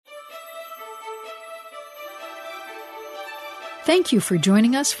Thank you for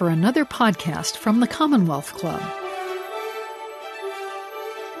joining us for another podcast from the Commonwealth Club.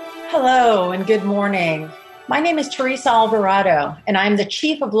 Hello and good morning. My name is Teresa Alvarado, and I'm the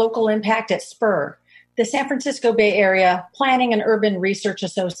Chief of Local Impact at SPUR, the San Francisco Bay Area Planning and Urban Research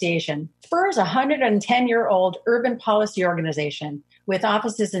Association. SPUR is a 110-year-old urban policy organization with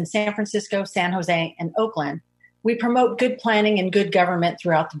offices in San Francisco, San Jose, and Oakland. We promote good planning and good government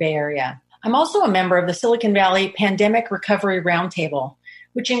throughout the Bay Area. I'm also a member of the Silicon Valley Pandemic Recovery Roundtable,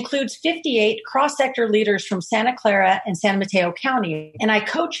 which includes 58 cross-sector leaders from Santa Clara and San Mateo County, and I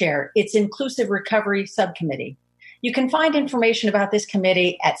co-chair its Inclusive Recovery Subcommittee. You can find information about this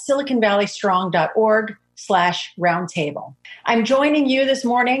committee at siliconvalleystrong.org/roundtable. I'm joining you this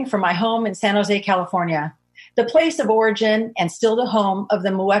morning from my home in San Jose, California, the place of origin and still the home of the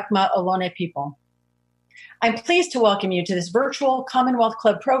Muwekma Ohlone people. I'm pleased to welcome you to this virtual Commonwealth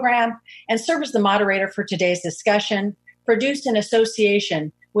Club program and serve as the moderator for today's discussion, produced in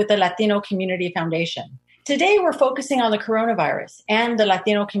association with the Latino Community Foundation. Today, we're focusing on the coronavirus and the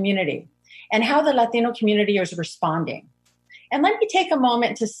Latino community and how the Latino community is responding. And let me take a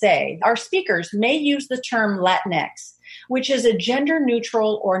moment to say our speakers may use the term Latinx, which is a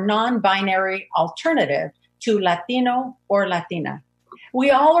gender-neutral or non-binary alternative to Latino or Latina. We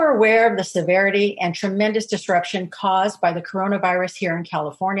all are aware of the severity and tremendous disruption caused by the coronavirus here in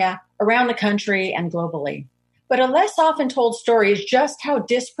California, around the country, and globally. But a less often told story is just how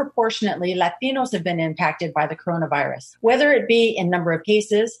disproportionately Latinos have been impacted by the coronavirus, whether it be in number of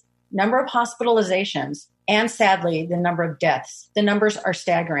cases, number of hospitalizations, and sadly, the number of deaths. The numbers are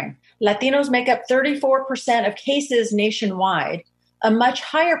staggering. Latinos make up 34% of cases nationwide, a much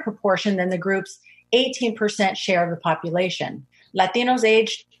higher proportion than the group's 18% share of the population. Latinos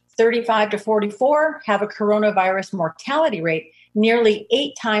aged 35 to 44 have a coronavirus mortality rate nearly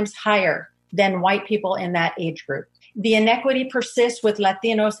 8 times higher than white people in that age group. The inequity persists with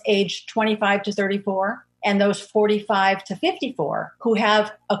Latinos aged 25 to 34 and those 45 to 54 who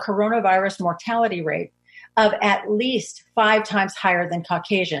have a coronavirus mortality rate of at least 5 times higher than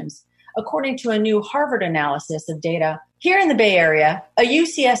Caucasians, according to a new Harvard analysis of data. Here in the Bay Area, a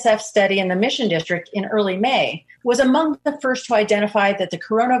UCSF study in the Mission District in early May was among the first to identify that the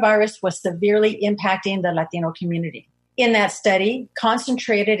coronavirus was severely impacting the Latino community. In that study,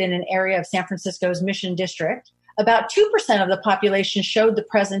 concentrated in an area of San Francisco's Mission District, about 2% of the population showed the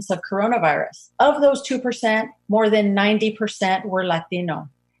presence of coronavirus. Of those 2%, more than 90% were Latino.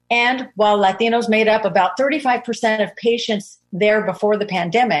 And while Latinos made up about 35% of patients there before the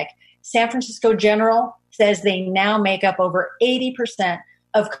pandemic, San Francisco General says they now make up over 80%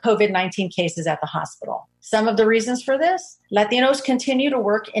 of COVID-19 cases at the hospital. Some of the reasons for this? Latinos continue to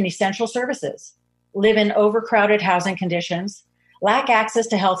work in essential services, live in overcrowded housing conditions, lack access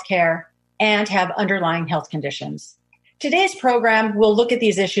to health care, and have underlying health conditions. Today's program will look at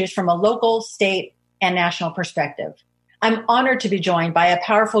these issues from a local, state, and national perspective. I'm honored to be joined by a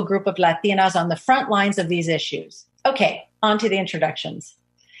powerful group of Latinas on the front lines of these issues. Okay, on to the introductions.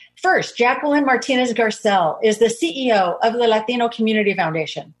 First, Jacqueline Martinez Garcel is the CEO of the Latino Community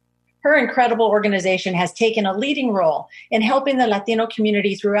Foundation. Her incredible organization has taken a leading role in helping the Latino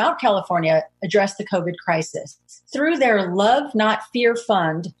community throughout California address the COVID crisis. Through their Love Not Fear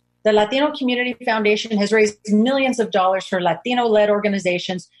Fund, the Latino Community Foundation has raised millions of dollars for Latino-led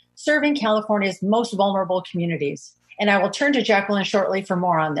organizations serving California's most vulnerable communities. And I will turn to Jacqueline shortly for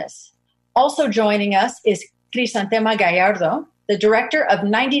more on this. Also joining us is Crisantema Gallardo, the director of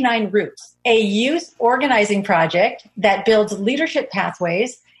 99 Roots, a youth organizing project that builds leadership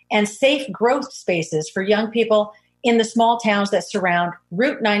pathways and safe growth spaces for young people in the small towns that surround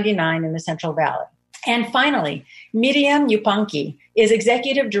Route 99 in the Central Valley. And finally, Miriam Yupanqui is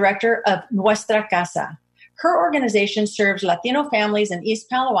executive director of Nuestra Casa. Her organization serves Latino families in East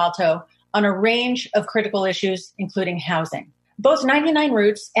Palo Alto on a range of critical issues, including housing. Both 99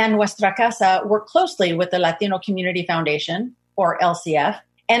 Roots and Nuestra Casa work closely with the Latino Community Foundation, or LCF,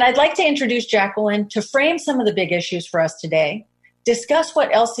 and I'd like to introduce Jacqueline to frame some of the big issues for us today, discuss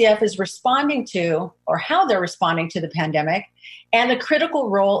what LCF is responding to or how they're responding to the pandemic, and the critical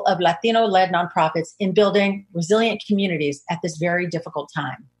role of Latino-led nonprofits in building resilient communities at this very difficult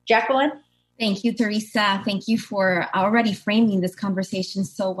time. Jacqueline? Thank you, Teresa. Thank you for already framing this conversation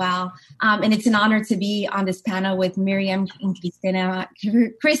so well. And it's an honor to be on this panel with Miriam and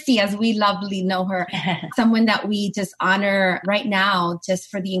Christy, as we lovely know her, someone that we just honor right now just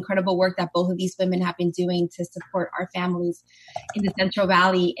for the incredible work that both of these women have been doing to support our families in the Central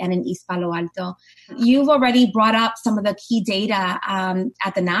Valley and in East Palo Alto. You've already brought up some of the key data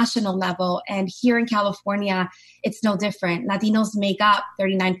at the national level, and here in California, it's no different. Latinos make up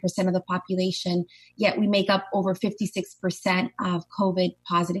 39% of the population population, yet we make up over 56% of COVID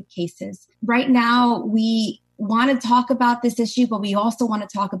positive cases. Right now, we want to talk about this issue, but we also want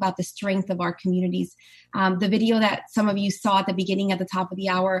to talk about the strength of our communities. The video that some of you saw at the beginning, at the top of the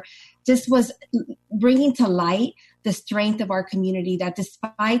hour, just was bringing to light the strength of our community, that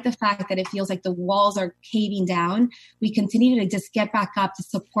despite the fact that it feels like the walls are caving down, we continue to just get back up to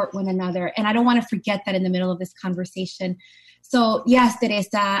support one another. And I don't want to forget that in the middle of this conversation. So yes,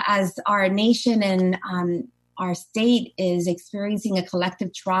 Teresa, as our nation and our state is experiencing a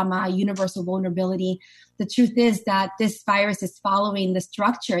collective trauma, a universal vulnerability, the truth is that this virus is following the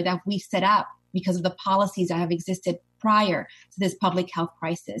structure that we've set up because of the policies that have existed prior to this public health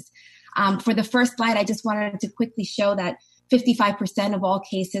crisis. For the first slide, I just wanted to quickly show that 55% of all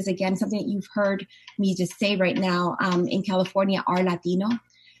cases, again, something that you've heard me just say right now, in California are Latino.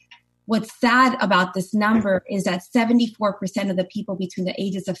 What's sad about this number is that 74% of the people between the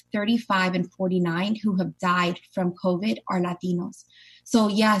ages of 35 and 49 who have died from COVID are Latinos. So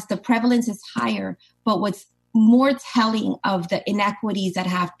yes, the prevalence is higher, but what's more telling of the inequities that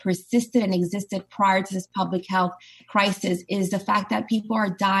have persisted and existed prior to this public health crisis is the fact that people are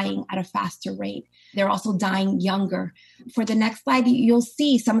dying at a faster rate. They're also dying younger. For the next slide, you'll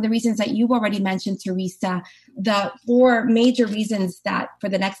see some of the reasons that you've already mentioned, Teresa. The 4 major reasons that, for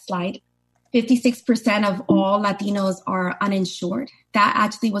the next slide, 56% of all Latinos are uninsured. That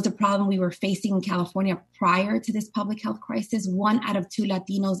actually was a problem we were facing in California prior to this public health crisis. 1 out of 2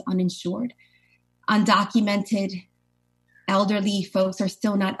 Latinos uninsured. Undocumented elderly folks are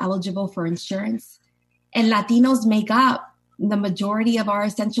still not eligible for insurance. And Latinos make up the majority of our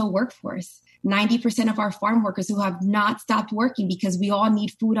essential workforce. 90% of our farm workers who have not stopped working because we all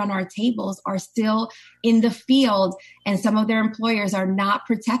need food on our tables are still in the field, and some of their employers are not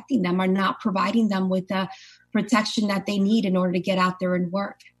protecting them, are not providing them with the protection that they need in order to get out there and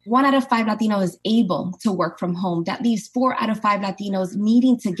work. 1 out of 5 Latinos is able to work from home. That leaves 4 out of 5 Latinos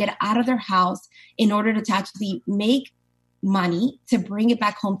needing to get out of their house in order to actually make money to bring it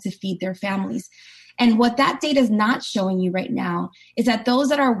back home to feed their families. And what that data is not showing you right now is that those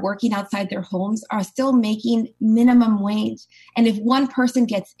that are working outside their homes are still making minimum wage. And if one person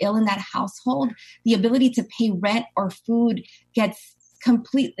gets ill in that household, the ability to pay rent or food gets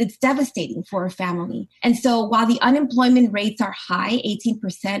it's devastating for a family. And so while the unemployment rates are high,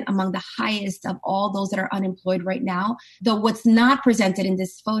 18% among the highest of all those that are unemployed right now, though what's not presented in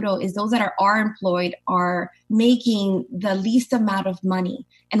this photo is those that are employed are making the least amount of money.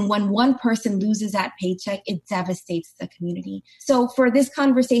 And when one person loses that paycheck, it devastates the community. So for this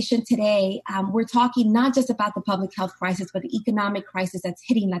conversation today, we're talking not just about the public health crisis, but the economic crisis that's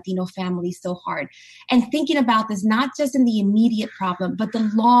hitting Latino families so hard. And thinking about this, not just in the immediate problem, but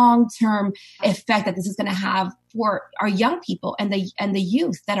the long-term effect that this is going to have for our young people and the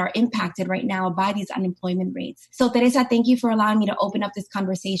youth that are impacted right now by these unemployment rates. So Teresa, thank you for allowing me to open up this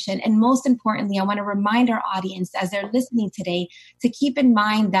conversation. And most importantly, I want to remind our audience as they're listening today to keep in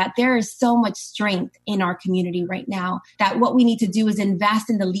mind that there is so much strength in our community right now, that what we need to do is invest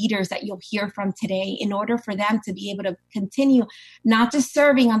in the leaders that you'll hear from today in order for them to be able to continue not just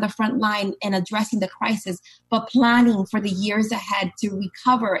serving on the front line and addressing the crisis, but planning for the years ahead to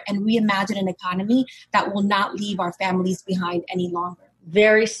recover and reimagine an economy that will not leave our families behind any longer.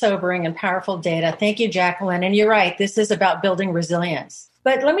 Very sobering and powerful data. Thank you, Jacqueline. And you're right, this is about building resilience.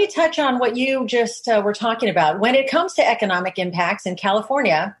 But let me touch on what you just were talking about. When it comes to economic impacts in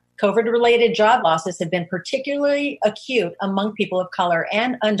California, COVID-related job losses have been particularly acute among people of color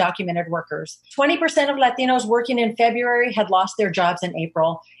and undocumented workers. 20% of Latinos working in February had lost their jobs in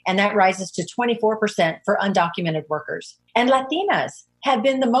April, and that rises to 24% for undocumented workers. And Latinas have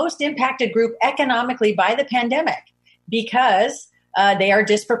been the most impacted group economically by the pandemic because they are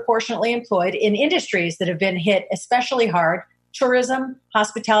disproportionately employed in industries that have been hit especially hard: tourism,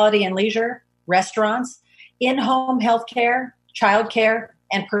 hospitality and leisure, restaurants, in-home healthcare, childcare,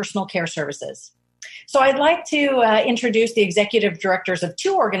 and personal care services. So I'd like to introduce the executive directors of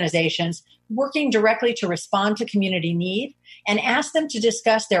 2 organizations working directly to respond to community need and ask them to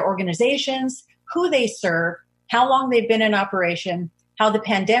discuss their organizations, who they serve, how long they've been in operation, how the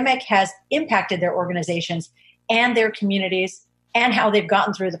pandemic has impacted their organizations and their communities, and how they've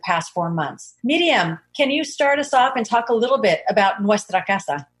gotten through the past 4 months. Miriam, can you start us off and talk a little bit about Nuestra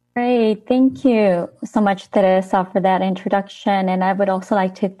Casa? Great. Thank you so much, Teresa, for that introduction. And I would also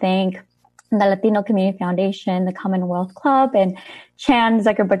like to thank the Latino Community Foundation, the Commonwealth Club, and Chan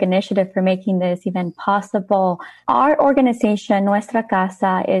Zuckerberg Initiative for making this event possible. Our organization, Nuestra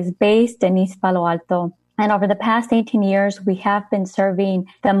Casa, is based in East Palo Alto. And over the past 18 years, we have been serving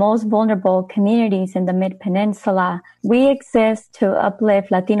the most vulnerable communities in the Mid-Peninsula. We exist to uplift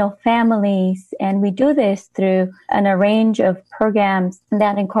Latino families, and we do this through a range of programs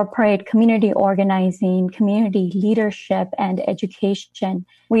that incorporate community organizing, community leadership, and education.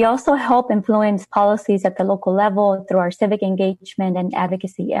 We also help influence policies at the local level through our civic engagement and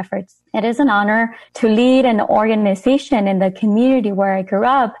advocacy efforts. It is an honor to lead an organization in the community where I grew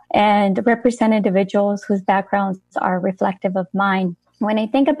up and represent individuals whose backgrounds are reflective of mine. When I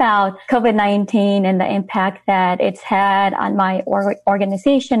think about COVID-19 and the impact that it's had on my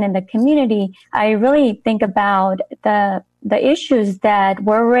organization and the community, I really think about the issues that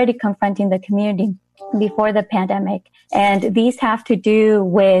were already confronting the community before the pandemic. And these have to do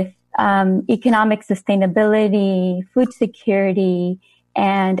with economic sustainability, food security,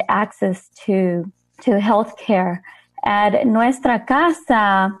 and access to healthcare. At Nuestra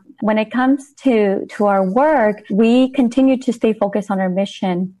Casa, when it comes to our work, we continue to stay focused on our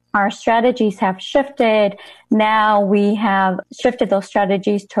mission. Our strategies have shifted. Now we have shifted those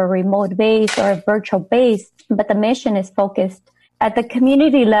strategies to a remote base or a virtual base, but the mission is focused. At the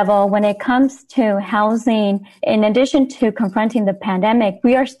community level, when it comes to housing, in addition to confronting the pandemic,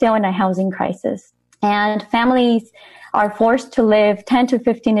 we are still in a housing crisis. And families are forced to live 10 to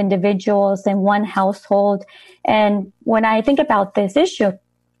 15 individuals in one household. And when I think about this issue,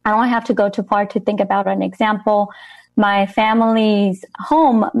 I don't have to go too far to think about an example. My family's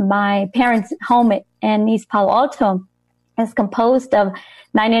home, my parents' home in East Palo Alto, is composed of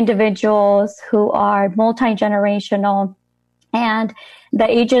 9 individuals who are multi-generational. And the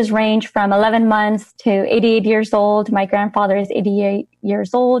ages range from 11 months to 88 years old. My grandfather is 88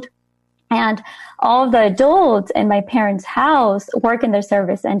 years old. And all of the adults in my parents' house work in the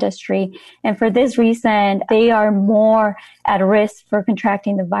service industry. And for this reason, they are more at risk for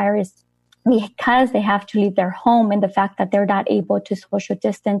contracting the virus because they have to leave their home and the fact that they're not able to social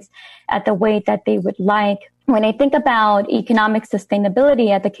distance at the way that they would like. When I think about economic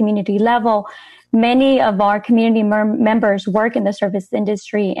sustainability at the community level, many of our community members work in the service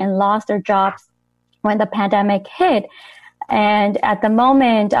industry and lost their jobs when the pandemic hit. And at the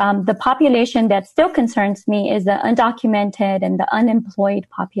moment, the population that still concerns me is the undocumented and the unemployed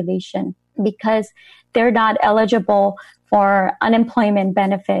population because they're not eligible for unemployment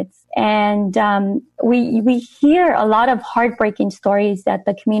benefits. And we hear a lot of heartbreaking stories at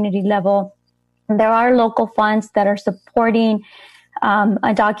the community level. There are local funds that are supporting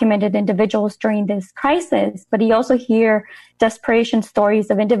undocumented individuals during this crisis, but you also hear desperation stories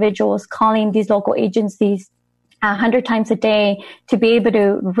of individuals calling these local agencies 100 times a day to be able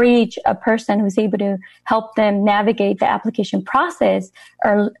to reach a person who's able to help them navigate the application process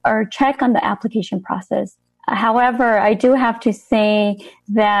or check on the application process. However, I do have to say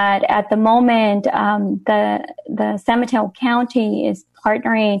that at the moment, the San Mateo County is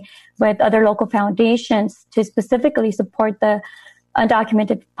partnering with other local foundations to specifically support the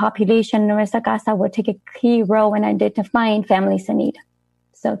undocumented population. Nuestra Casa will take a key role in identifying families in need.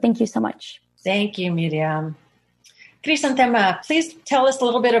 So thank you so much. Thank you, Miriam. Crisantema, please tell us a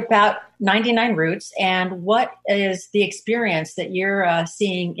little bit about 99 Roots and what is the experience that you're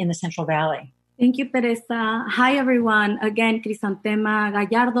seeing in the Central Valley. Thank you, Teresa. Hi, everyone. Again, Crisantema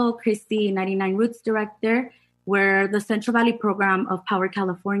Gallardo, Christy, 99 Roots Director. We're the Central Valley program of Power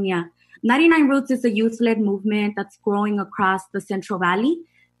California. 99 Roots is a youth-led movement that's growing across the Central Valley.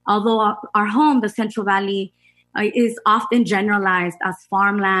 Although our home, the Central Valley, is often generalized as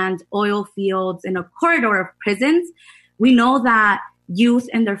farmland, oil fields, and a corridor of prisons, we know that youth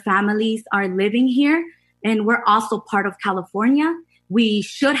and their families are living here, and we're also part of California. We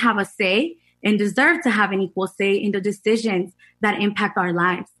should have a say and deserve to have an equal say in the decisions that impact our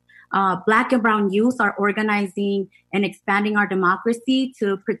lives. Black and brown youth are organizing and expanding our democracy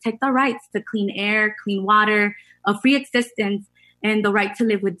to protect our rights to clean air, clean water, a free existence, and the right to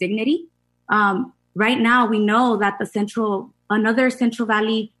live with dignity. Right now, we know that another Central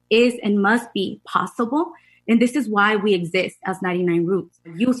Valley is and must be possible. And this is why we exist as 99 Roots.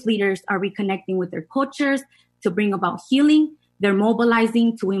 Youth leaders are reconnecting with their cultures to bring about healing. They're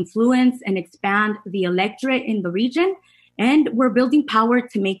mobilizing to influence and expand the electorate in the region. And we're building power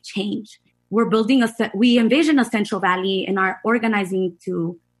to make change. We envision a Central Valley and are organizing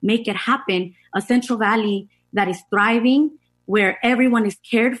to make it happen. A Central Valley that is thriving, where everyone is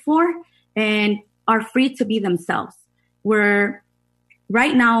cared for and are free to be themselves. We're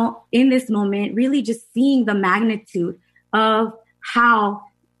right now in this moment really just seeing the magnitude of how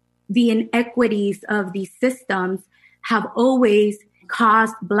the inequities of these systems have always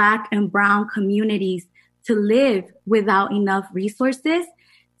caused Black and brown communities to live without enough resources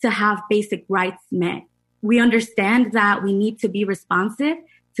to have basic rights met. we understand that we need to be responsive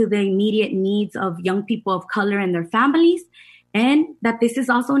to the immediate needs of young people of color and their families, and that this is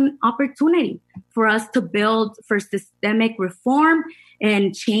also an opportunity for us to build for systemic reform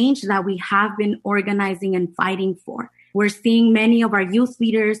and change that we have been organizing and fighting for. We're seeing many of our youth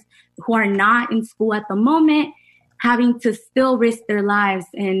leaders who are not in school at the moment having to still risk their lives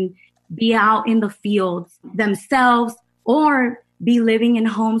and be out in the fields themselves, or be living in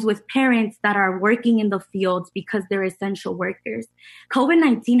homes with parents that are working in the fields because they're essential workers.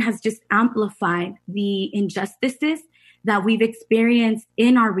 COVID-19 has just amplified the injustices that we've experienced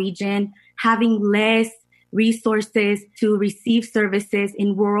in our region, having less resources to receive services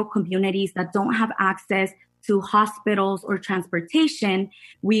in rural communities that don't have access to hospitals or transportation.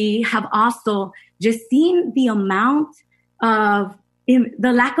 We have also just seen the amount of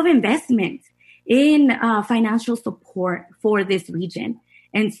the lack of investment in financial support for this region.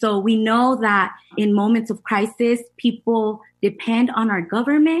 And so we know that in moments of crisis, people depend on our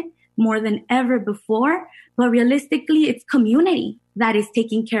government more than ever before. But realistically, it's community that is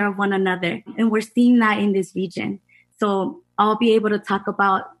taking care of one another. And we're seeing that in this region. So I'll be able to talk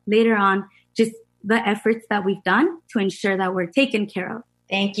about later on just the efforts that we've done to ensure that we're taken care of.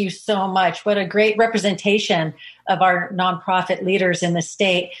 Thank you so much. What a great representation of our nonprofit leaders in the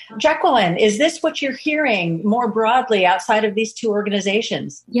state. Jacqueline, is this what you're hearing more broadly outside of these two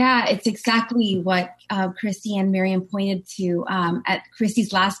organizations? Yeah, it's exactly what Christy and Miriam pointed to. At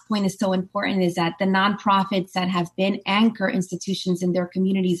Christy's last point is so important, is that the nonprofits that have been anchor institutions in their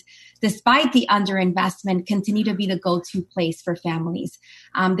communities, despite the underinvestment, continue to be the go-to place for families.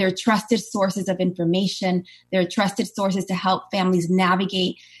 They're trusted sources of information. They're trusted sources to help families navigate.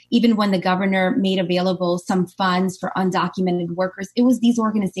 Even when the governor made available some funds for undocumented workers, it was these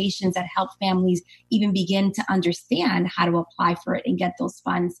organizations that helped families even begin to understand how to apply for it and get those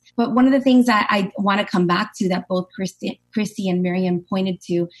funds. But one of the things that I want to come back to that both Christy and Miriam pointed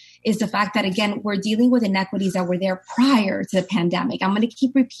to is the fact that, again, we're dealing with inequities that were there prior to the pandemic. I'm going to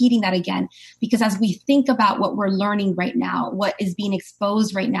keep repeating that again, because as we think about what we're learning right now, what is being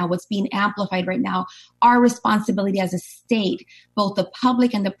exposed right now, what's being amplified right now, our responsibility as a state, both the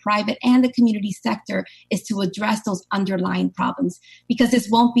public and the private and the community sector, is to address those underlying problems, because this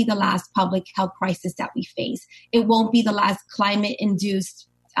won't be the last public health crisis that we face. It won't be the last climate-induced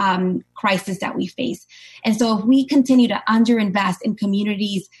crisis that we face. And so if we continue to underinvest in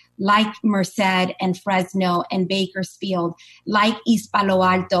communities like Merced and Fresno and Bakersfield, like East Palo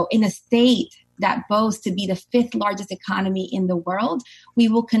Alto, in a state that boasts to be the 5th largest economy in the world, we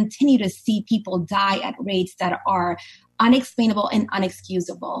will continue to see people die at rates that are unexplainable and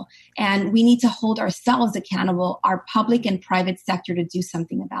unexcusable. And we need to hold ourselves accountable, our public and private sector, to do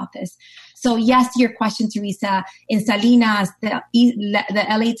something about this. So yes, to your question, Teresa, in Salinas, the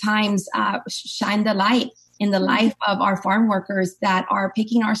LA Times shined the light in the life of our farm workers that are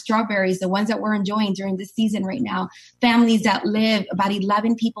picking our strawberries, the ones that we're enjoying during this season right now. Families that live, about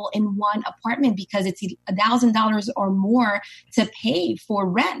 11 people in one apartment, because it's $1,000 or more to pay for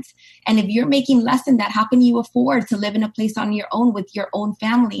rent. And if you're making less than that, how can you afford to live in a place on your own with your own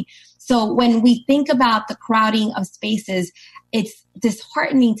family? So when we think about the crowding of spaces, it's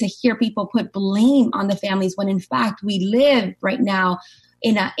disheartening to hear people put blame on the families when in fact we live right now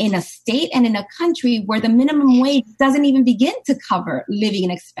in a state and in a country where the minimum wage doesn't even begin to cover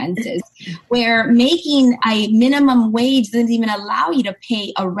living expenses, where making a minimum wage doesn't even allow you to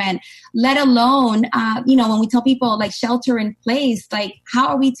pay a rent, let alone, when we tell people like shelter in place, like how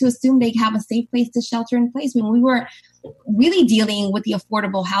are we to assume they have a safe place to shelter in place when we were really dealing with the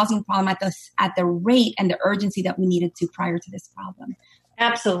affordable housing problem at the rate and the urgency that we needed to prior to this problem?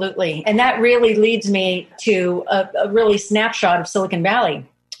 Absolutely. And that really leads me to a really snapshot of Silicon Valley.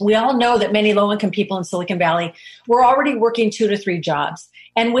 We all know that many low-income people in Silicon Valley were already working 2 to 3 jobs.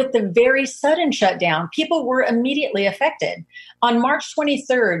 And with the very sudden shutdown, people were immediately affected. On March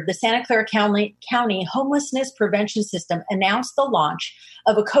 23rd, the Santa Clara County Homelessness Prevention System announced the launch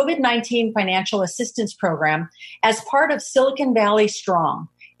of a COVID-19 financial assistance program as part of Silicon Valley Strong,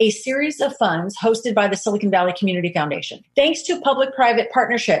 a series of funds hosted by the Silicon Valley Community Foundation. Thanks to public-private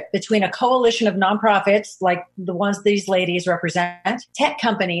partnership between a coalition of nonprofits like the ones these ladies represent, tech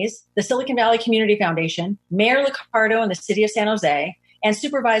companies, the Silicon Valley Community Foundation, Mayor Liccardo and the City of San Jose, and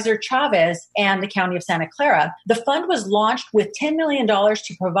Supervisor Chavez and the County of Santa Clara. The fund was launched with $10 million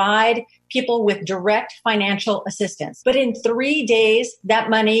to provide people with direct financial assistance. But in 3 days, that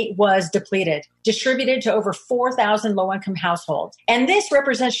money was depleted, distributed to over 4,000 low-income households. And this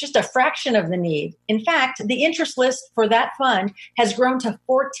represents just a fraction of the need. In fact, the interest list for that fund has grown to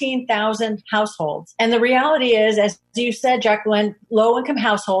 14,000 households. And the reality is, as you said, Jacqueline, low-income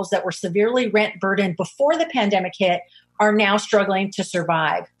households that were severely rent burdened before the pandemic hit are now struggling to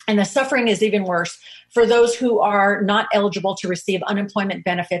survive. And the suffering is even worse for those who are not eligible to receive unemployment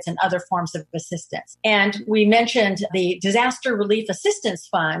benefits and other forms of assistance. And we mentioned the Disaster Relief Assistance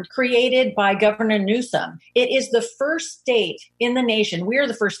Fund created by Governor Newsom. It is the first state in the nation, we're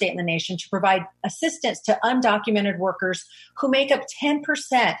the first state in the nation to provide assistance to undocumented workers who make up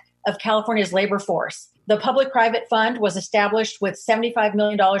 10% of California's labor force. The public-private fund was established with $75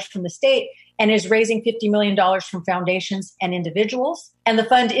 million from the state and is raising $50 million from foundations and individuals. And the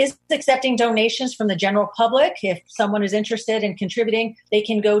fund is accepting donations from the general public. If someone is interested in contributing, they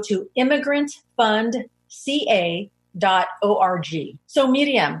can go to immigrantfundca.org. So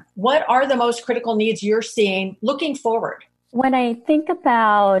Miriam, what are the most critical needs you're seeing looking forward? When I think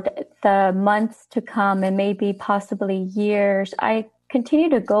about the months to come and maybe possibly years, I continue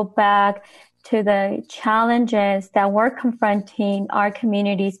to go back to the challenges that were confronting our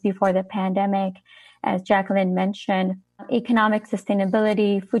communities before the pandemic, as Jacqueline mentioned, economic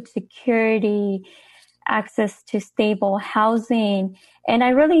sustainability, food security, access to stable housing. And I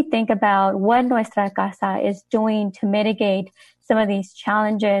really think about what Nuestra Casa is doing to mitigate some of these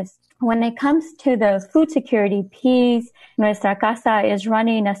challenges. When it comes to the food security piece, Nuestra Casa is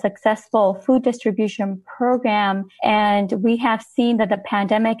running a successful food distribution program, and we have seen that the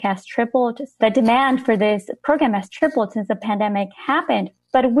pandemic has tripled. The demand for this program has tripled since the pandemic happened.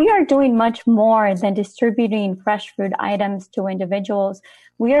 But we are doing much more than distributing fresh food items to individuals.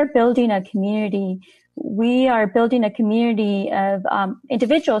 We are building a community. We are building a community of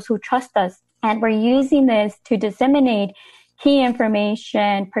individuals who trust us, and we're using this to disseminate key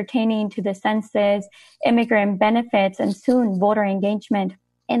information pertaining to the census, immigrant benefits, and soon voter engagement.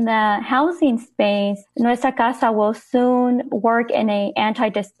 In the housing space, Nuestra Casa will soon work in an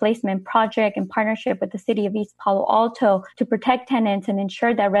anti-displacement project in partnership with the city of East Palo Alto to protect tenants and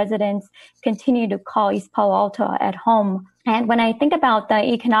ensure that residents continue to call East Palo Alto at home. And when I think about the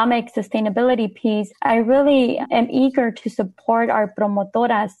economic sustainability piece, I really am eager to support our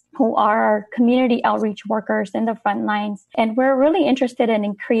promotoras, who are our community outreach workers in the front lines. And we're really interested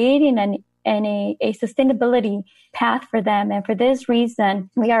in creating a sustainability path for them. And for this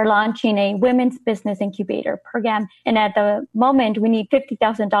reason, we are launching a women's business incubator program. And at the moment, we need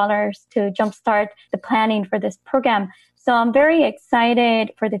 $50,000 to jumpstart the planning for this program. So I'm very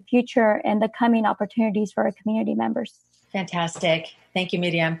excited for the future and the coming opportunities for our community members. Fantastic. Thank you,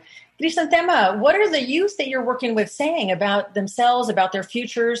 Miriam. Crisantema, what are the youth that you're working with saying about themselves, about their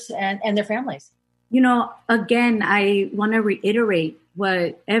futures and their families? You know, again, I want to reiterate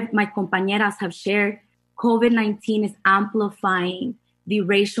what my compañeras have shared. COVID-19 is amplifying the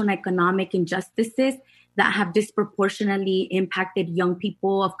racial and economic injustices that have disproportionately impacted young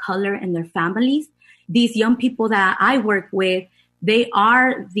people of color and their families. These young people that I work with, they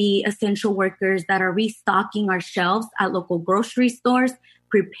are the essential workers that are restocking our shelves at local grocery stores,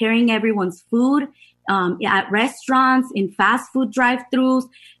 preparing everyone's food at restaurants, in fast food drive-thrus,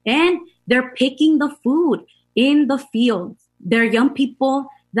 and they're picking the food in the fields. They're young people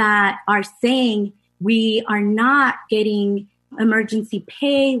that are saying, we are not getting emergency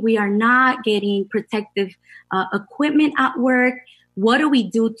pay. We are not getting protective equipment at work. What do we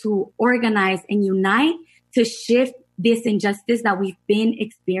do to organize and unite to shift this injustice that we've been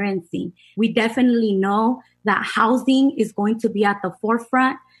experiencing? We definitely know that housing is going to be at the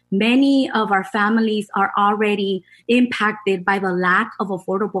forefront. Many of our families are already impacted by the lack of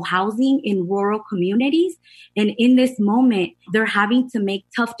affordable housing in rural communities. And in this moment, they're having to make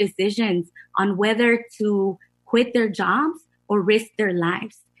tough decisions on whether to quit their jobs or risk their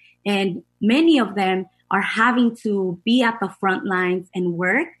lives. And many of them are having to be at the front lines and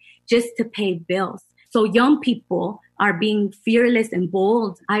work just to pay bills. So young people are being fearless and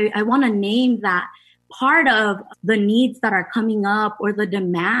bold. I want to name that part of the needs that are coming up or the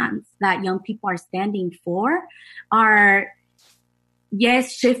demands that young people are standing for are,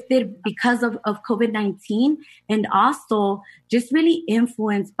 yes, shifted because of COVID-19 and also just really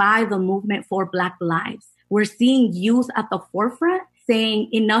influenced by the movement for Black lives. We're seeing youth at the forefront saying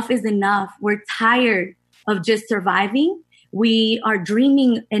enough is enough. We're tired of just surviving. We are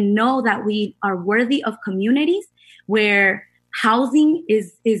dreaming and know that we are worthy of communities where housing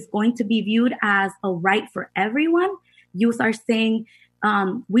is going to be viewed as a right for everyone. Youth are saying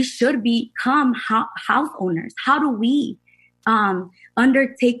we should become house owners. How do we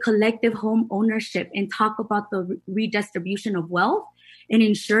undertake collective home ownership and talk about the redistribution of wealth and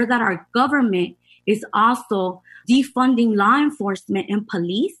ensure that our government is also defunding law enforcement and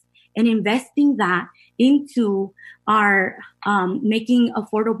police and investing that into our making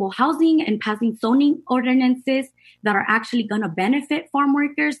affordable housing and passing zoning ordinances that are actually going to benefit farm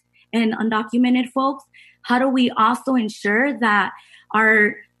workers and undocumented folks? How do we also ensure that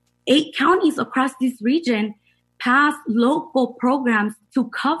our 8 counties across this region pass local programs to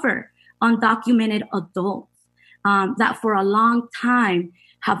cover undocumented adults that for a long time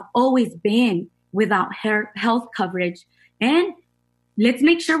have always been without health coverage? And let's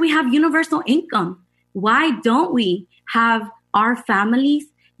make sure we have universal income. Why don't we have our families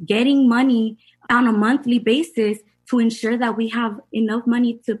getting money on a monthly basis to ensure that we have enough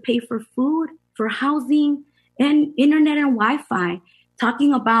money to pay for food, for housing, and internet and Wi-Fi?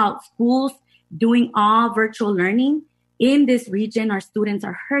 Talking about schools doing all virtual learning. In this region, our students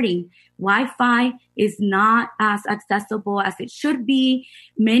are hurting. Wi-Fi is not as accessible as it should be.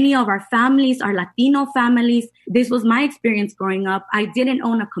 Many of our families are Latino families. This was my experience growing up. I didn't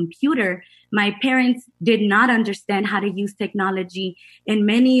own a computer. My parents did not understand how to use technology. And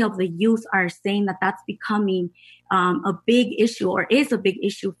many of the youth are saying that that's becoming a big issue or is a big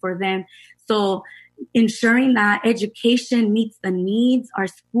issue for them. So ensuring that education meets the needs, our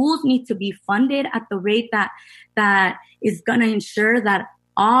schools need to be funded at the rate that is going to ensure that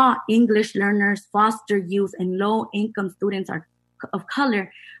all English learners, foster youth, and low-income students of color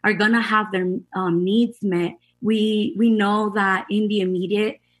are going to have their needs met. We know that in the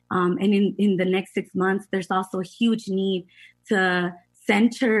immediate and in the next 6 months, there's also a huge need to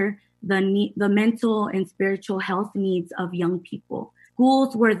center the mental and spiritual health needs of young people.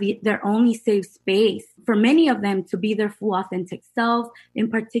 Schools were their only safe space for many of them to be their full authentic selves, in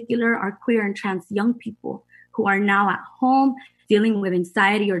particular our queer and trans young people who are now at home dealing with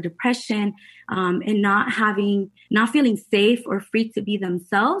anxiety or depression and not feeling safe or free to be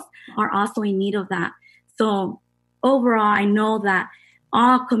themselves are also in need of that. So overall, I know that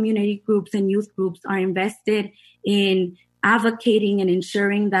all community groups and youth groups are invested in advocating and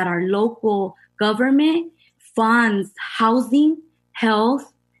ensuring that our local government funds housing,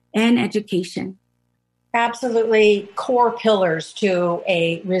 health, and education. Absolutely core pillars to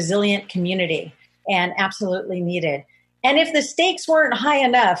a resilient community and absolutely needed. And if the stakes weren't high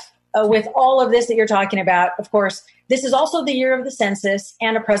enough with all of this that you're talking about, of course, this is also the year of the census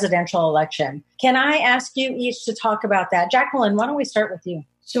and a presidential election. Can I ask you each to talk about that? Jacqueline, why don't we start with you?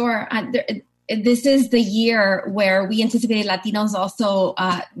 Sure. This is the year where we anticipated Latinos also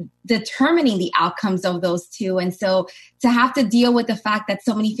determining the outcomes of those two. And so to have to deal with the fact that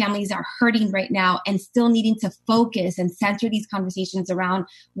so many families are hurting right now and still needing to focus and center these conversations around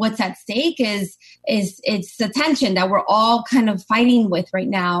what's at stake is it's the tension that we're all kind of fighting with right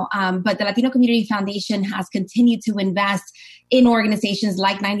now. But the Latino Community Foundation has continued to invest in organizations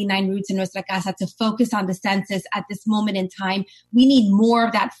like 99 Roots and Nuestra Casa to focus on the census at this moment in time. We need more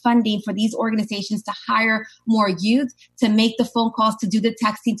of that funding for these organizations to hire more youth, to make the phone calls, to do the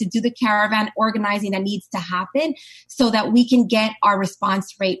texting, to do the caravan organizing that needs to happen so that we can get our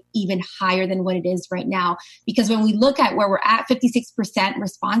response rate even higher than what it is right now. Because when we look at where we're at, 56%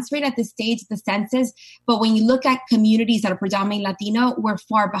 response rate at this stage of the census, but when you look at communities that are predominantly Latino, we're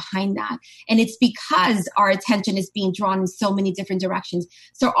far behind that. And it's because our attention is being drawn in so many different directions.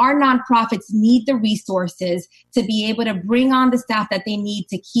 So our nonprofits need the resources to be able to bring on the staff that they need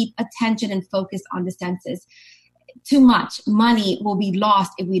to keep attention and focus on the census. Too much money will be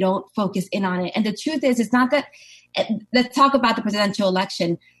lost if we don't focus in on it. And the truth is, it's not that, let's talk about the presidential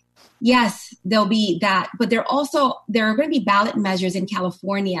election. Yes, there'll be that, but there are going to be ballot measures in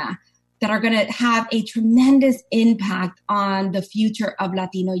California that are going to have a tremendous impact on the future of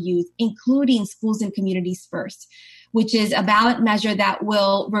Latino youth, including Schools and Communities First, which is a ballot measure that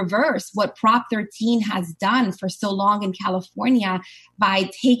will reverse what Prop 13 has done for so long in California by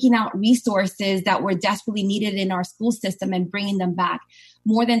taking out resources that were desperately needed in our school system and bringing them back.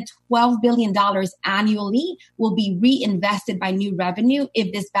 More than $12 billion annually will be reinvested by new revenue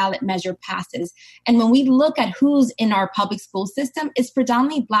if this ballot measure passes. And when we look at who's in our public school system, it's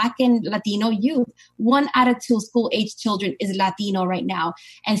predominantly Black and Latino youth. 1 out of 2 school-age children is Latino right now.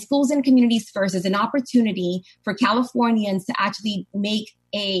 And Schools and Communities First is an opportunity for Californians to actually make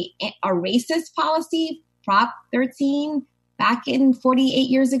a racist policy, Prop 13, back in 48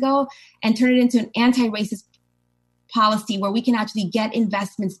 years ago, and turn it into an anti-racist policy where we can actually get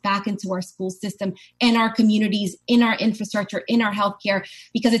investments back into our school system, in our communities, in our infrastructure, in our healthcare,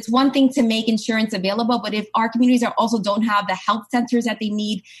 because it's one thing to make insurance available, but if our communities also don't have the health centers that they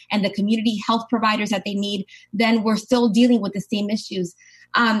need and the community health providers that they need, then we're still dealing with the same issues.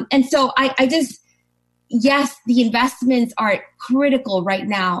 And so yes, the investments are critical right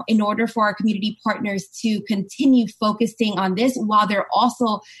now in order for our community partners to continue focusing on this while they're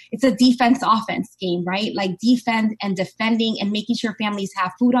also, it's a defense-offense game, right? Like defend and defending and making sure families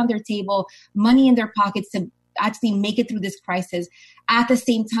have food on their table, money in their pockets to actually make it through this crisis. At the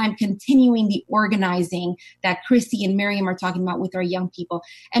same time, continuing the organizing that Christy and Miriam are talking about with our young people.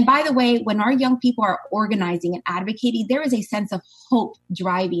 And by the way, when our young people are organizing and advocating, there is a sense of hope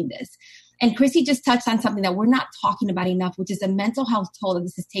driving this. And Christy just touched on something that we're not talking about enough, which is the mental health toll that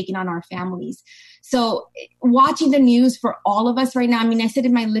this is taking on our families. So watching the news for all of us right now, I mean, I sit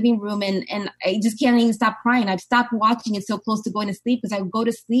in my living room and I just can't even stop crying. I've stopped watching it so close to going to sleep because I go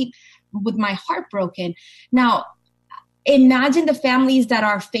to sleep with my heart broken. Now, imagine the families that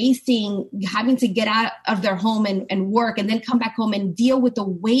are facing having to get out of their home and work and then come back home and deal with the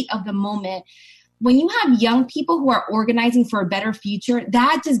weight of the moment. When you have young people who are organizing for a better future,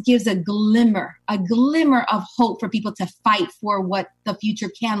 that just gives a glimmer of hope for people to fight for what the future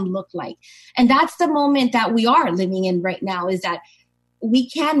can look like. And that's the moment that we are living in right now, is that we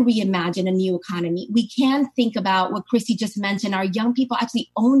can reimagine a new economy. We can think about what Christy just mentioned, our young people actually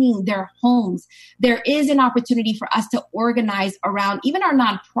owning their homes. There is an opportunity for us to organize around even our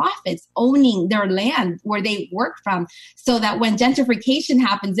nonprofits owning their land where they work from, so that when gentrification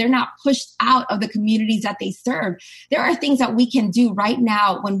happens, they're not pushed out of the communities that they serve. There are things that we can do right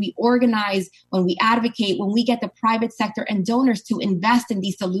now when we organize, when we advocate, when we get the private sector and donors to invest in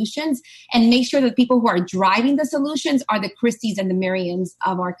these solutions and make sure that the people who are driving the solutions are the Christys and the Miriams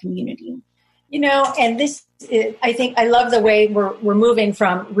of our community. You know, and this, I think I love the way we're moving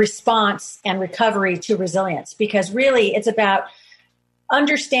from response and recovery to resilience, because really it's about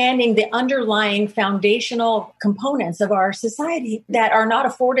understanding the underlying foundational components of our society that are not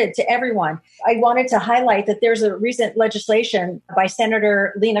afforded to everyone. I wanted to highlight that there's a recent legislation by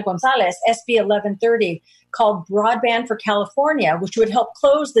Senator Lina Gonzalez, SB 1130, called Broadband for California, which would help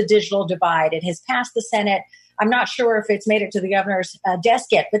close the digital divide. It has passed the Senate. I'm not sure if it's made it to the governor's desk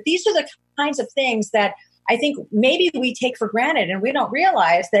yet, but these are the kinds of things that I think maybe we take for granted, and we don't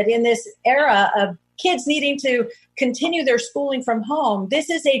realize that in this era of kids needing to continue their schooling from home,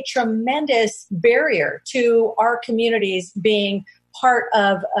 this is a tremendous barrier to our communities being part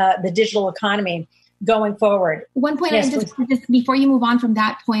of the digital economy going forward. One point, yes, just before you move on from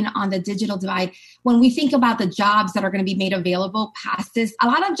that point on the digital divide, when we think about the jobs that are going to be made available past this, a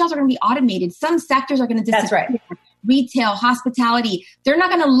lot of jobs are going to be automated. Some sectors are going to disappear. That's right. Retail, hospitality, they're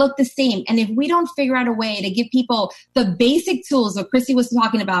not going to look the same. And if we don't figure out a way to give people the basic tools that Christy was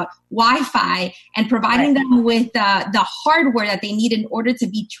talking about, Wi-Fi, and providing them with the hardware that they need in order to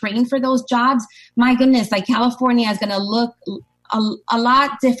be trained for those jobs, my goodness, like California is going to look a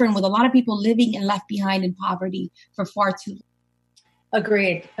lot different, with a lot of people living and left behind in poverty for far too long.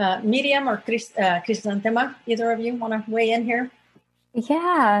 Agreed. Miriam or Crisantema, either of you want to weigh in here?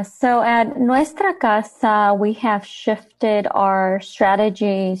 Yeah, so at Nuestra Casa, we have shifted our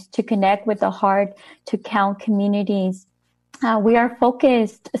strategies to connect with the hard-to-count communities. We are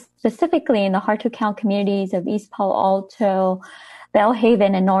focused specifically in the hard-to-count communities of East Palo Alto,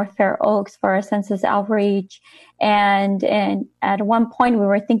 Bellhaven, and North Fair Oaks for our census outreach. And at one point, we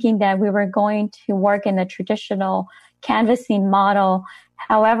were thinking that we were going to work in the traditional canvassing model.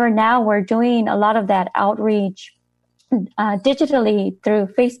 However, now we're doing a lot of that outreach digitally through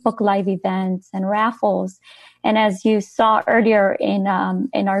Facebook Live events and raffles. And as you saw earlier in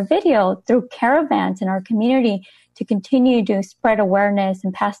our video, through caravans in our community to continue to spread awareness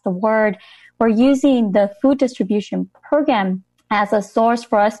and pass the word. We're using the food distribution program as a source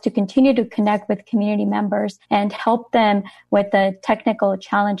for us to continue to connect with community members and help them with the technical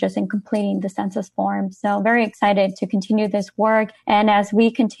challenges in completing the census form. So very excited to continue this work. And as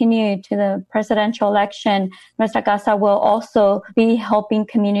we continue to the presidential election, Nuestra Casa will also be helping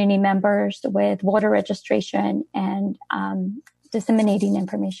community members with voter registration and disseminating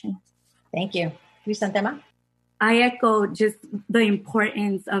information. Thank you. Crisantema? I echo just the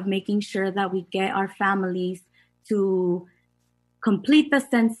importance of making sure that we get our families to complete the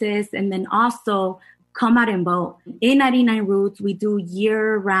census and then also come out and vote. In 99 Roots, we do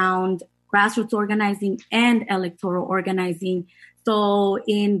year-round grassroots organizing and electoral organizing. So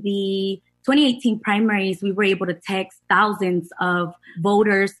in the 2018 primaries, we were able to text thousands of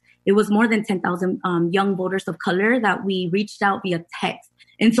voters. It was more than 10,000 young voters of color that we reached out via text.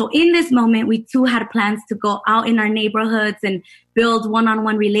 And so in this moment, we too had plans to go out in our neighborhoods and build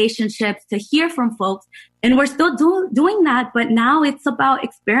one-on-one relationships to hear from folks. And we're still doing that, but now it's about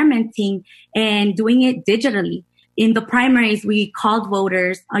experimenting and doing it digitally. In the primaries, we called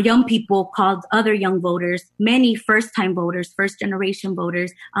voters, young people called other young voters, many first-time voters, first-generation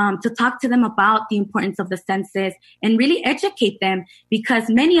voters, to talk to them about the importance of the census and really educate them, because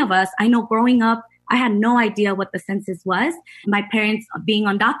many of us, I know growing up, I had no idea what the census was. My parents, being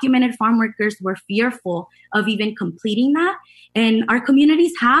undocumented farm workers, were fearful of even completing that. And our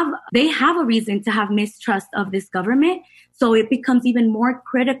communities have a reason to have mistrust of this government. So it becomes even more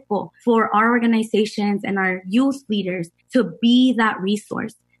critical for our organizations and our youth leaders to be that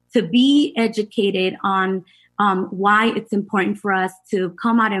resource, to be educated on why it's important for us to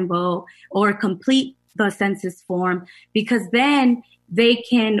come out and vote or complete the census form, because then they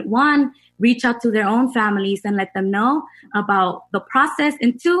can, one, reach out to their own families and let them know about the process,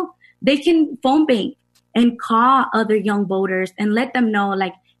 and two, they can phone bank and call other young voters and let them know,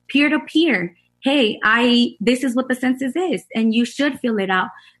 like, peer to peer, hey, this is what the census is, and you should fill it out.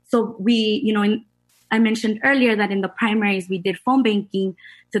 So I mentioned earlier that in the primaries, we did phone banking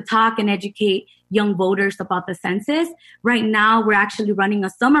to talk and educate young voters about the census. Right now, we're actually running a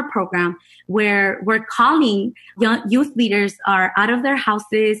summer program where we're calling youth leaders are out of their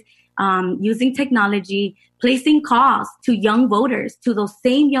houses, using technology, placing calls to young voters, to those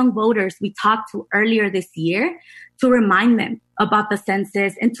same young voters we talked to earlier this year, to remind them about the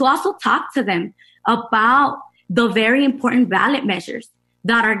census and to also talk to them about the very important ballot measures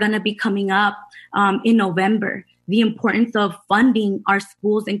that are going to be coming up in November. The importance of funding our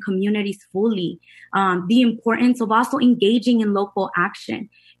schools and communities fully, the importance of also engaging in local action.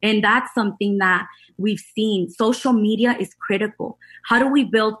 And that's something that we've seen. Social media is critical. How do we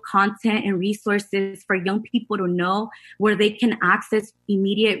build content and resources for young people to know where they can access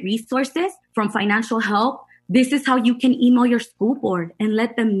immediate resources from financial help? This is how you can email your school board and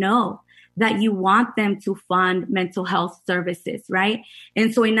let them know that you want them to fund mental health services, right?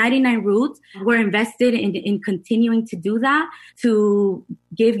 And so in 99 Roots, we're invested in continuing to do that, to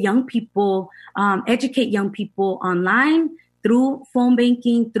give young people, educate young people online through phone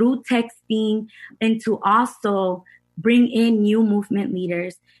banking, through texting, and to also bring in new movement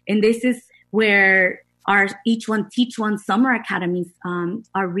leaders. And this is where our Each One Teach One summer academies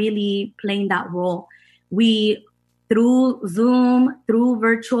are really playing that role. We, through Zoom, through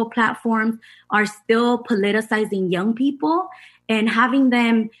virtual platforms, are still politicizing young people and having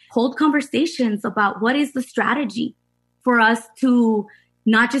them hold conversations about what is the strategy for us to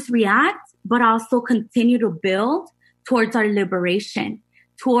not just react, but also continue to build towards our liberation,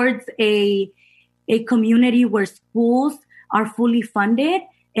 towards a community where schools are fully funded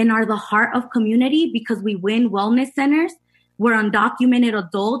and are the heart of community, because we win wellness centers where undocumented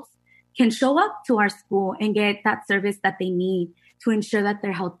adults can show up to our school and get that service that they need to ensure that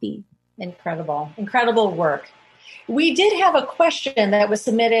they're healthy. Incredible work. We did have a question that was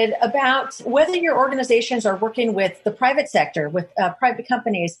submitted about whether your organizations are working with the private sector, with private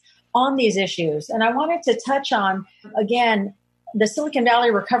companies on these issues. And I wanted to touch on, again, the Silicon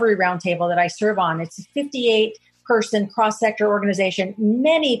Valley Recovery Roundtable that I serve on. It's a 58-person cross-sector organization.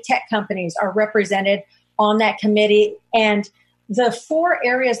 Many tech companies are represented on that committee. And the 4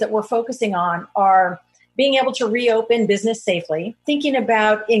 areas that we're focusing on are being able to reopen business safely, thinking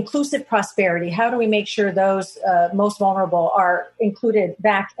about inclusive prosperity. How do we make sure those most vulnerable are included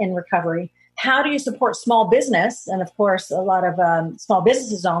back in recovery? How do you support small business? And of course, a lot of small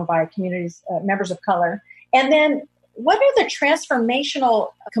businesses owned by communities, members of color. And then what are the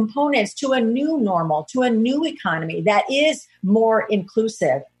transformational components to a new normal, to a new economy that is more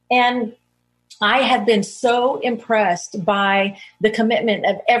inclusive? And I have been so impressed by the commitment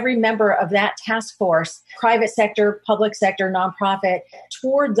of every member of that task force, private sector, public sector, nonprofit,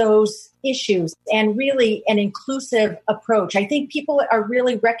 toward those issues and really an inclusive approach. I think people are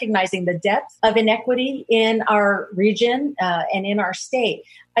really recognizing the depth of inequity in our region and in our state.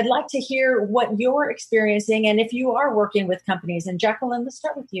 I'd like to hear what you're experiencing and if you are working with companies. And Jacqueline, let's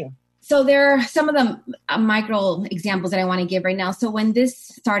start with you. So there are some of the micro examples that I want to give right now. So when this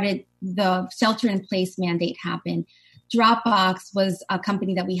started, the shelter-in-place mandate happened. Dropbox was a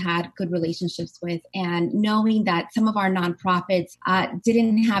company that we had good relationships with. And knowing that some of our nonprofits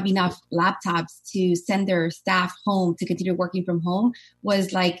didn't have enough laptops to send their staff home to continue working from home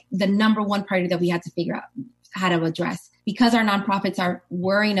was like the number one priority that we had to figure out how to address. because our nonprofits are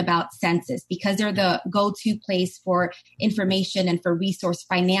worrying about census, because they're the go-to place for information and for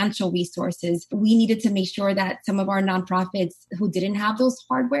financial resources, we needed to make sure that some of our nonprofits who didn't have those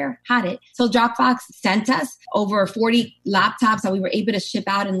hardware had it. So Dropbox sent us over 40 laptops that we were able to ship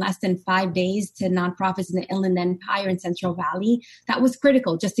out in less than 5 days to nonprofits in the Inland Empire and Central Valley. That was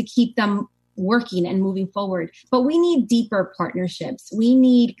critical just to keep them working and moving forward. But we need deeper partnerships. We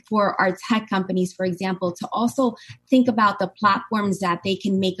need for our tech companies, for example, to also think about the platforms that they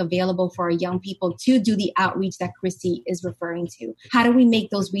can make available for our young people to do the outreach that Christy is referring to. How do we make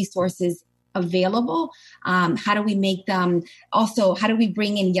those resources available? How do we make them also, how do we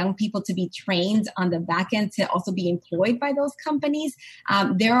bring in young people to be trained on the back end to also be employed by those companies?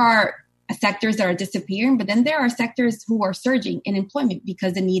 There are sectors that are disappearing, but then there are sectors who are surging in employment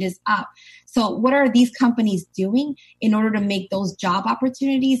because the need is up. So what are these companies doing in order to make those job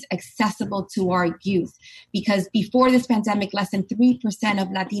opportunities accessible to our youth? Because before this pandemic, less than 3% of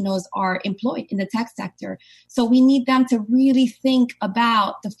Latinos are employed in the tech sector. So we need them to really think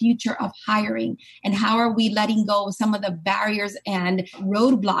about the future of hiring and how are we letting go of some of the barriers and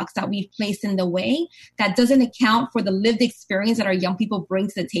roadblocks that we've placed in the way that doesn't account for the lived experience that our young people bring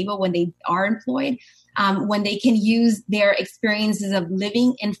to the table when they are employed. When they can use their experiences of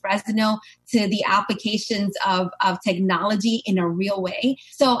living in Fresno to the applications of technology in a real way.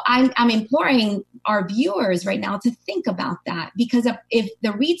 So I'm imploring our viewers right now to think about that, because if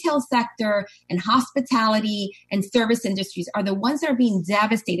the retail sector and hospitality and service industries are the ones that are being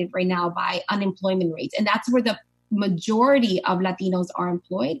devastated right now by unemployment rates, and that's where the majority of Latinos are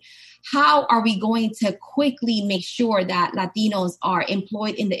employed, how are we going to quickly make sure that Latinos are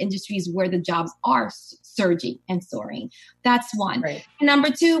employed in the industries where the jobs are surging and soaring? That's one. Right. And number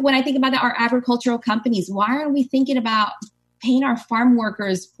two, when I think about our agricultural companies, why aren't we thinking about paying our farm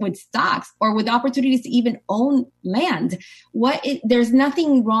workers with stocks or with opportunities to even own land? There's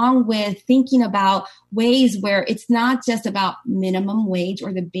nothing wrong with thinking about ways where it's not just about minimum wage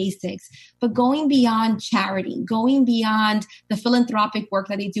or the basics, but going beyond charity, going beyond the philanthropic work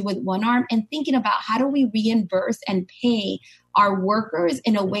that they do with One Arm, and thinking about how do we reimburse and pay our workers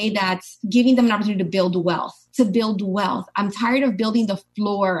in a way that's giving them an opportunity to build wealth. I'm tired of building the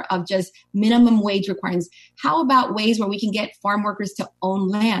floor of just minimum wage requirements. How about ways where we can get farm workers to own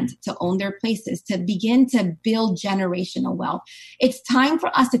land, to own their places, to begin to build generational wealth? It's time for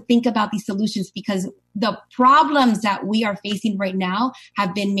us to think about these solutions, because the problems that we are facing right now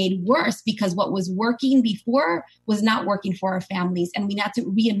have been made worse because what was working before was not working for our families, and we have to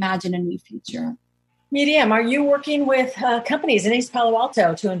reimagine a new future. Miriam, are you working with companies in East Palo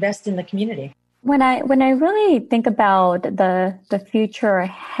Alto to invest in the community? When I really think about the future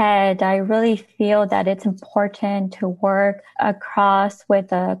ahead, I really feel that it's important to work across with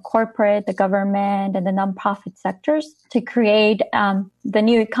the corporate, the government, and the nonprofit sectors to create the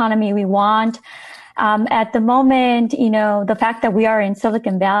new economy we want. At the moment, the fact that we are in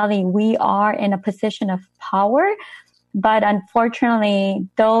Silicon Valley, we are in a position of power. But unfortunately,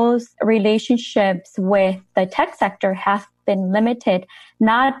 those relationships with the tech sector have been limited,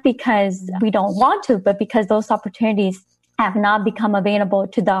 not because we don't want to, but because those opportunities have not become available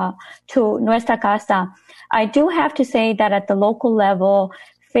to Nuestra Casa. I do have to say that at the local level,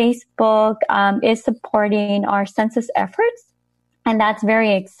 Facebook is supporting our census efforts. And that's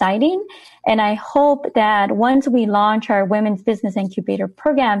very exciting. And I hope that once we launch our Women's Business Incubator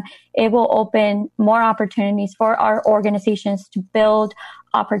program, it will open more opportunities for our organizations to build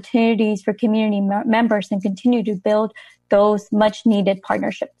opportunities for community members and continue to build those much needed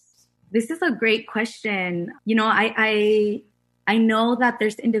partnerships. This is a great question. I know that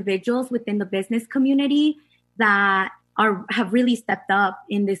there's individuals within the business community that have really stepped up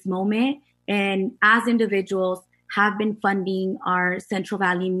in this moment. And as individuals, have been funding our Central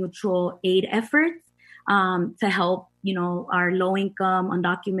Valley Mutual Aid efforts to help, our low-income,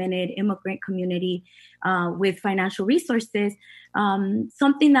 undocumented immigrant community with financial resources.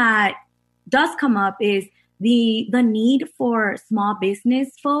 Something that does come up is the need for small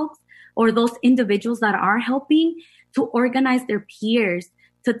business folks or those individuals that are helping to organize their peers,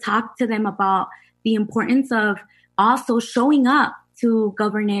 to talk to them about the importance of also showing up to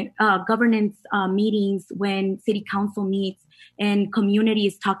governance meetings when city council meets and community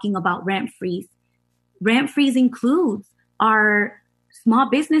is talking about rent freeze. Rent freeze includes our small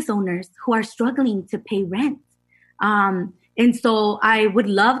business owners who are struggling to pay rent. And so I would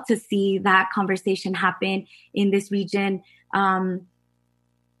love to see that conversation happen in this region.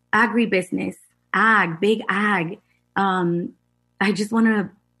 Agribusiness, big ag. I just want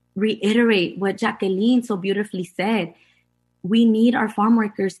to reiterate what Jacqueline so beautifully said. We need our farm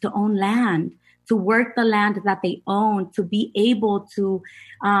workers to own land. to work the land that they own, to be able to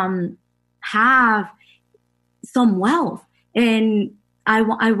have some wealth. And I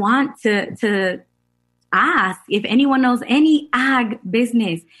want to ask if anyone knows any ag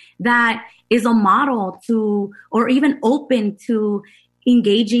business that is a model to, or even open to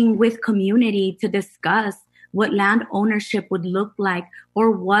engaging with community to discuss what land ownership would look like,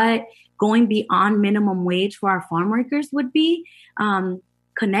 or what going beyond minimum wage for our farm workers would be.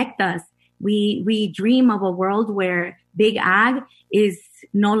 Connect us. We dream of a world where big ag is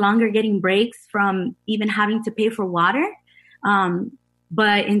no longer getting breaks from even having to pay for water,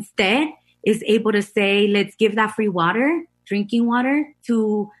 but instead is able to say, let's give that free water, drinking water,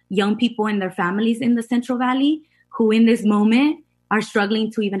 to young people and their families in the Central Valley who in this moment are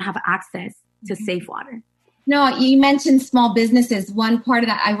struggling to even have access to safe water. No, you mentioned small businesses. One part of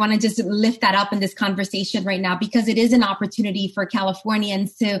that, I want to just lift that up in this conversation right now, because it is an opportunity for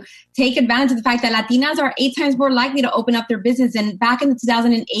Californians to take advantage of the fact that Latinas are 8 times more likely to open up their business. And back in the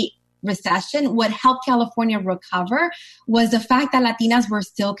 2008 recession, what helped California recover was the fact that Latinas were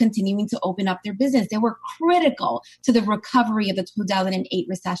still continuing to open up their business. They were critical to the recovery of the 2008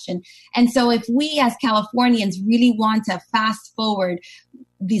 recession. And so if we as Californians really want to fast forward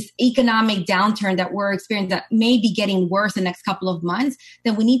this economic downturn that we're experiencing that may be getting worse the next couple of months,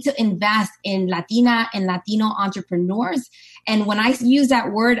 then we need to invest in Latina and Latino entrepreneurs. And when I use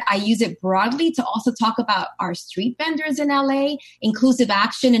that word, I use it broadly to also talk about our street vendors in LA. Inclusive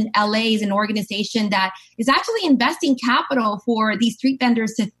Action in LA is an organization that is actually investing capital for these street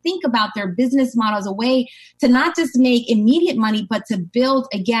vendors to think about their business model as a way to not just make immediate money, but to build,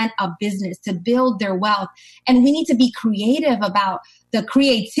 again, a business, to build their wealth. And we need to be creative about the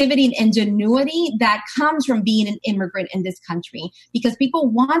creativity and ingenuity that comes from being an immigrant in this country, because people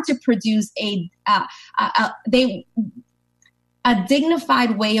want to produce a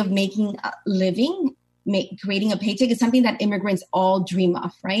dignified way of making a living. Creating a paycheck is something that immigrants all dream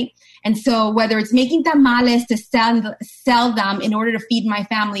of, right? And so whether it's making tamales to sell them in order to feed my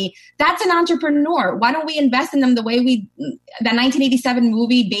family, that's an entrepreneur. Why don't we invest in them the way the 1987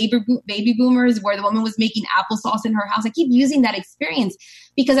 movie Baby Boomers, where the woman was making applesauce in her house? I keep using that experience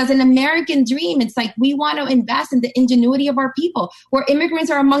because as an American dream, it's like we want to invest in the ingenuity of our people, where immigrants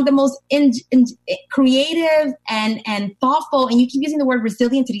are among the most creative and thoughtful. And you keep using the word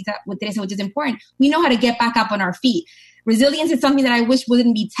resilience with Teresa, which is important. We know how to get back up on our feet. Resilience is something that I wish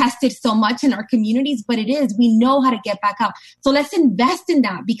wouldn't be tested so much in our communities, but it is. We know how to get back up. So let's invest in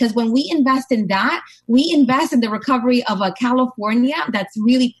that, because when we invest in that, we invest in the recovery of a California that's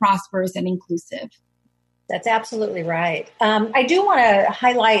really prosperous and inclusive. That's absolutely right. I do want to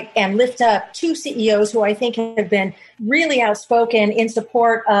highlight and lift up 2 CEOs who I think have been really outspoken in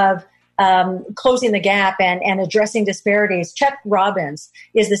support of closing the gap and addressing disparities. Chuck Robbins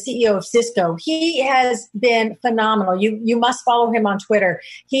is the CEO of Cisco. He has been phenomenal. You must follow him on Twitter.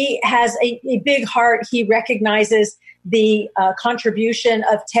 He has a big heart. He recognizes the contribution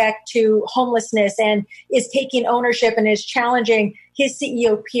of tech to homelessness and is taking ownership and is challenging his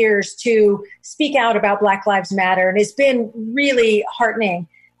CEO peers to speak out about Black Lives Matter. And it's been really heartening.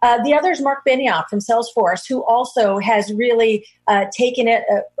 The other is Mark Benioff from Salesforce, who also has really taken it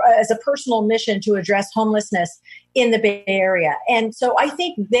as a personal mission to address homelessness in the Bay Area. And so I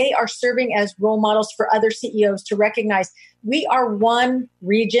think they are serving as role models for other CEOs to recognize we are one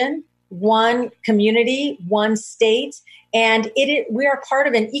region, one community, one state, and we are part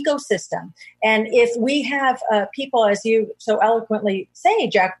of an ecosystem. And if we have people, as you so eloquently say,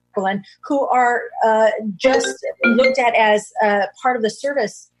 Jacqueline, who are just looked at as part of the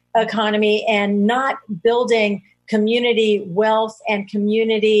service economy and not building community wealth and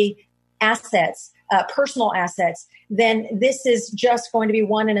community assets, personal assets, then this is just going to be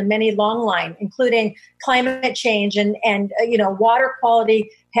one in a many long line, including climate change and water quality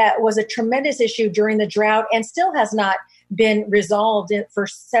was a tremendous issue during the drought and still has not been resolved for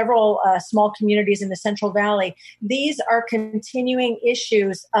several small communities in the Central Valley. These are continuing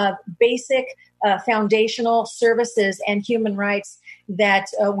issues of basic foundational services and human rights that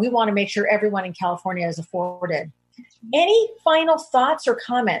we want to make sure everyone in California is afforded. Any final thoughts or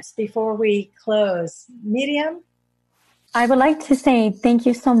comments before we close? Miriam? I would like to say thank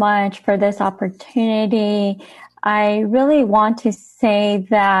you so much for this opportunity. I really want to say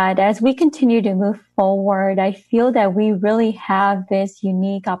that as we continue to move forward, I feel that we really have this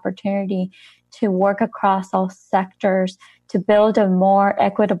unique opportunity to work across all sectors to build a more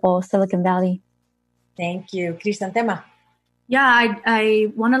equitable Silicon Valley. Thank you. Crisantema. Yeah,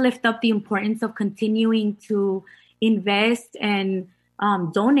 I want to lift up the importance of continuing to invest and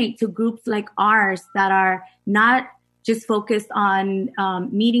donate to groups like ours that are not just focused on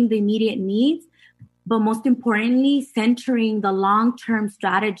meeting the immediate needs, but most importantly, centering the long-term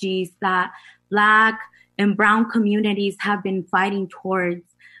strategies that Black and Brown communities have been fighting towards.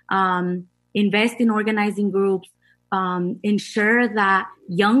 Invest in organizing groups, ensure that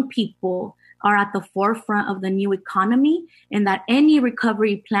young people are at the forefront of the new economy, and that any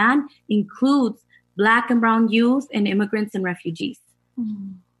recovery plan includes Black and Brown youth and immigrants and refugees.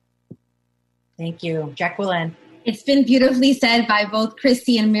 Thank you. Jacqueline. It's been beautifully said by both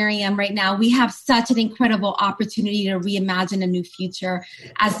Christy and Miriam right now. We have such an incredible opportunity to reimagine a new future.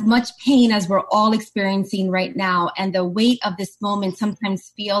 As much pain as we're all experiencing right now, and the weight of this moment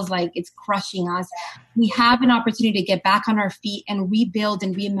sometimes feels like it's crushing us, we have an opportunity to get back on our feet and rebuild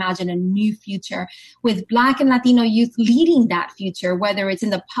and reimagine a new future with Black and Latino youth leading that future, whether it's in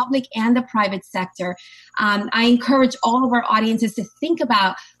the public and the private sector. I encourage all of our audiences to think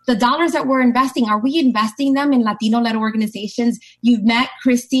about the dollars that we're investing. Are we investing them in Latino-led organizations? You've met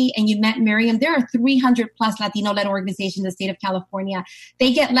Christy and you've met Miriam. There are 300 plus Latino-led organizations in the state of California.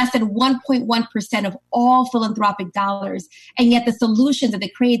 They get less than 1.1% of all philanthropic dollars. And yet the solutions and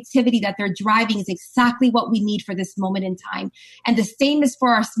the creativity that they're driving is exactly what we need for this moment in time. And the same is for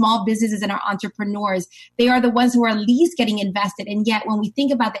our small businesses and our entrepreneurs. They are the ones who are least getting invested. And yet when we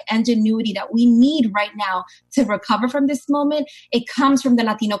think about the ingenuity that we need right now to recover from this moment, it comes from the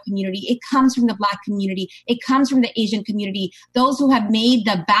Latino community. It comes from the Black community. It comes from the Asian community, those who have made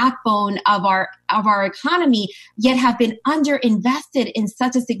the backbone of our economy, yet have been underinvested in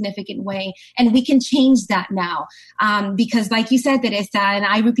such a significant way. And we can change that now. Because like you said, Teresa, and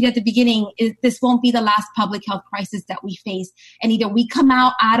I repeat at the beginning, this won't be the last public health crisis that we face. And either we come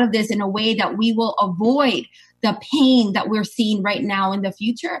out of this in a way that we will avoid the pain that we're seeing right now in the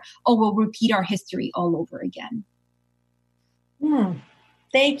future, or we'll repeat our history all over again.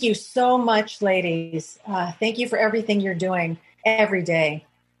 Thank you so much, ladies. Thank you for everything you're doing every day.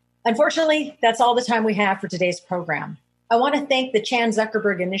 Unfortunately, that's all the time we have for today's program. I want to thank the Chan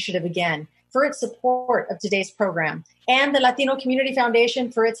Zuckerberg Initiative again for its support of today's program, and the Latino Community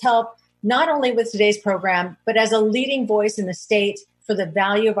Foundation for its help, not only with today's program, but as a leading voice in the state for the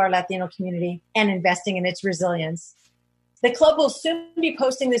value of our Latino community and investing in its resilience. The club will soon be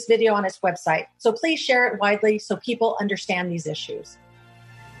posting this video on its website, so please share it widely so people understand these issues.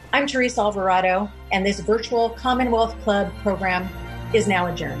 I'm Teresa Alvarado, and this virtual Commonwealth Club program is now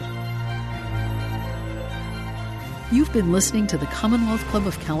adjourned. You've been listening to the Commonwealth Club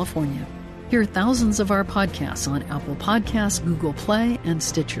of California. Hear thousands of our podcasts on Apple Podcasts, Google Play, and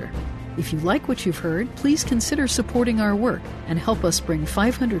Stitcher. If you like what you've heard, please consider supporting our work and help us bring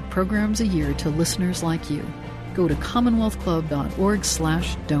 500 programs a year to listeners like you. Go to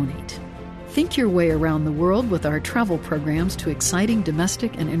commonwealthclub.org/donate. Think your way around the world with our travel programs to exciting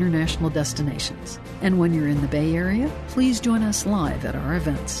domestic and international destinations. And when you're in the Bay Area, please join us live at our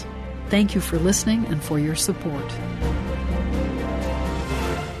events. Thank you for listening and for your support.